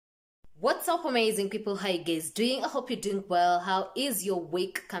What's up, amazing people? How you guys doing? I hope you're doing well. How is your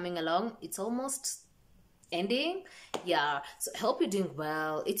week coming along? It's almost ending. Yeah, so I hope you're doing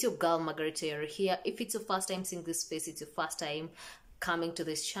well. It's your girl Margarita here. If it's your first time seeing this face, it's your first time coming to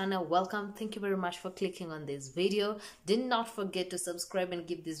this channel, welcome. Thank you very much for clicking on this video. Do not forget to subscribe and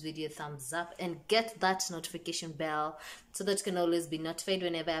give this video a thumbs up and get that notification bell so that you can always be notified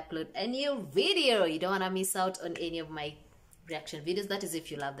whenever I upload a new video. You don't want to miss out on any of my reaction videos, that is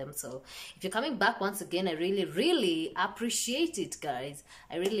if you love them. So if you're coming back once again, I really appreciate it, guys.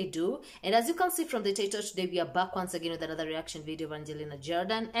 I really do. And as you can see from the title, today we are back once again with another reaction video of Angelina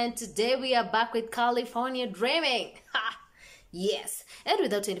Jordan, and today we are back with California Dreaming. Ha! Yes, and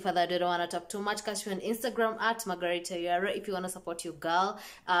without any further ado, I don't want to talk too much. Catch me on Instagram at Margarita if you want to support your girl.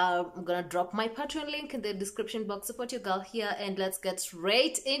 I'm gonna drop my Patreon link in the description box. Support your girl here, and let's get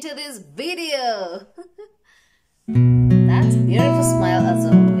straight into this video. That's a beautiful smile as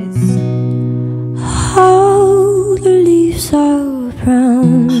always. All the leaves are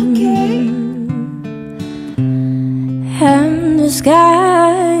brown. Okay. And the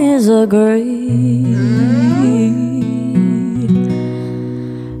skies are gray.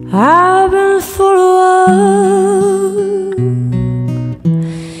 I've been full of work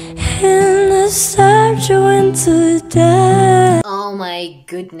in the search of winter day. Oh my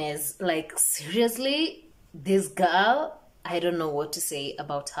goodness, like seriously, this girl, I don't know what to say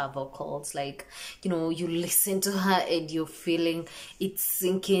about her vocals. Like, you know, you listen to her and you're feeling it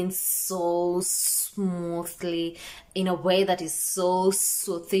sinking so smoothly in a way that is so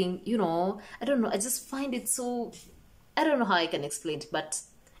soothing. You know, I don't know, I just find it so, I don't know how I can explain it, but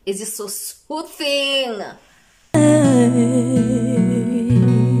it's just so soothing.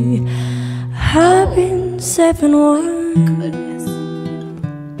 I've been 7-1. Goodness.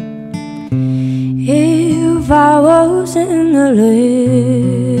 If I was in the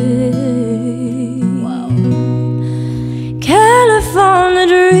lake, Wow. California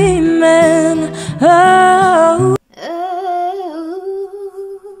dreaming. Oh.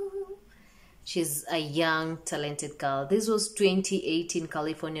 She's a young, talented girl. This was 2018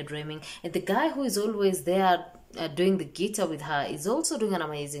 California Dreaming. And the guy who is always there doing the guitar with her is also doing an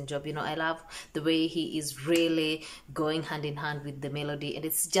amazing job. You know, I love the way he is really going hand in hand with the melody. And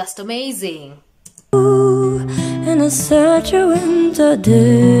it's just amazing. In a search of winter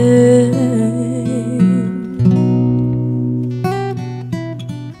day.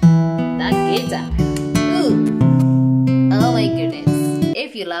 That guitar. Ooh. Oh my goodness.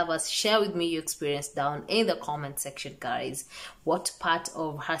 If you love us, share with me your experience down in the comment section, guys. What part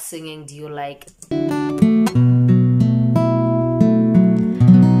of her singing do you like?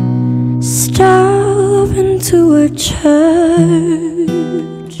 Stop into a church.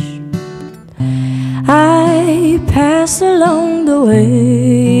 I pass along the way.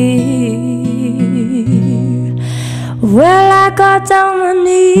 Well, I got down my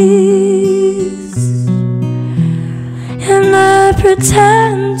knees and I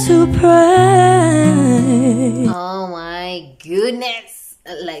pretend to pray. Oh my goodness,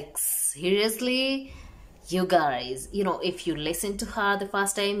 like seriously, you guys, you know, if you listen to her the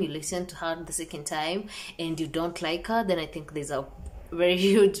first time, you listen to her the second time and you don't like her, then I think there's a very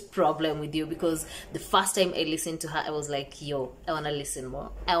huge problem with you, because the first time I listened to her, I was like, yo, I want to listen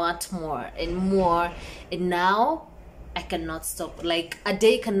more, I want more and more, and now I cannot stop. Like a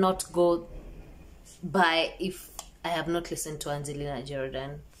day cannot go by if I have not listened to Angelina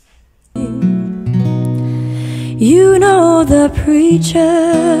Jordan. You know the preacher,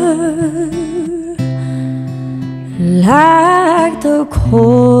 like the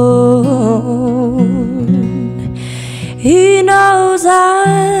cold, he knows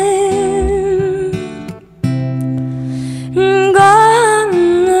I'm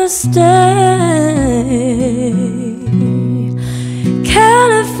gonna stay.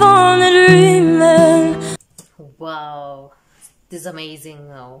 California dreaming. Wow, this is amazing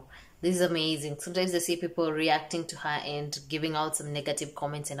now. This is amazing. Sometimes I see people reacting to her and giving out some negative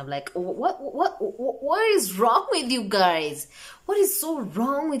comments, and I'm like, what is wrong with you guys? What is so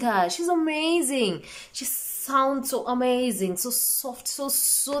wrong with her? She's amazing. She sounds so amazing, so soft, so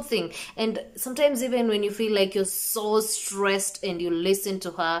soothing. And sometimes even when you feel like you're so stressed and you listen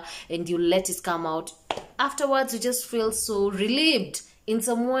to her and you let it come out, afterwards you just feel so relieved in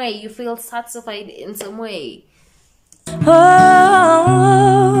some way. You feel satisfied in some way.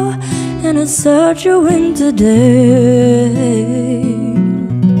 Oh, in a search of winter day.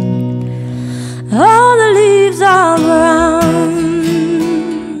 All the leaves are brown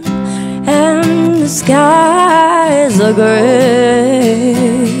and the skies are gray.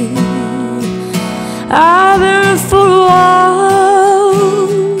 I've been full of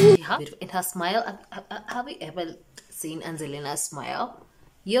beautiful. And her smile, have you ever seen Angelina smile?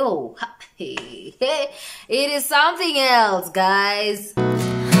 Yo, hey, it is something else, guys.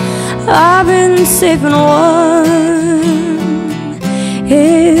 I've been saving one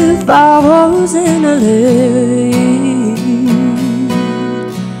if I was in LA.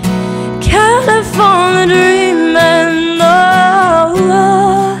 California dreaming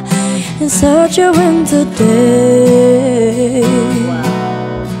in such a winter day. Wow.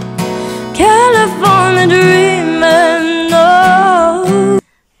 California dreaming,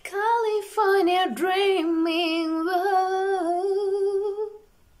 California dreaming.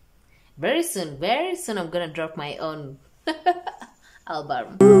 Very soon I'm gonna drop my own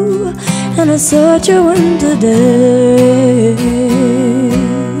album. and it's such a winter day.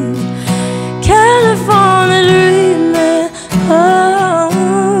 California dreaming,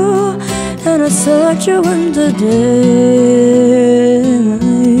 and it's such a winter day.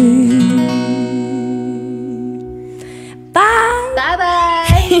 Bye.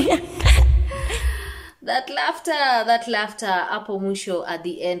 Bye. That laughter hapo mwisho at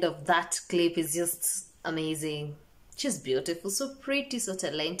the end of that clip is just amazing. She's beautiful, so pretty, so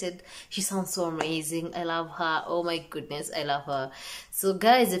talented. She sounds so amazing. I love her. Oh my goodness, I love her. So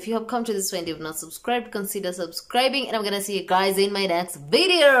guys, if you have come to this point, if not subscribed, consider subscribing, and I'm gonna see you guys in my next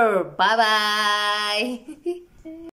video. Bye bye.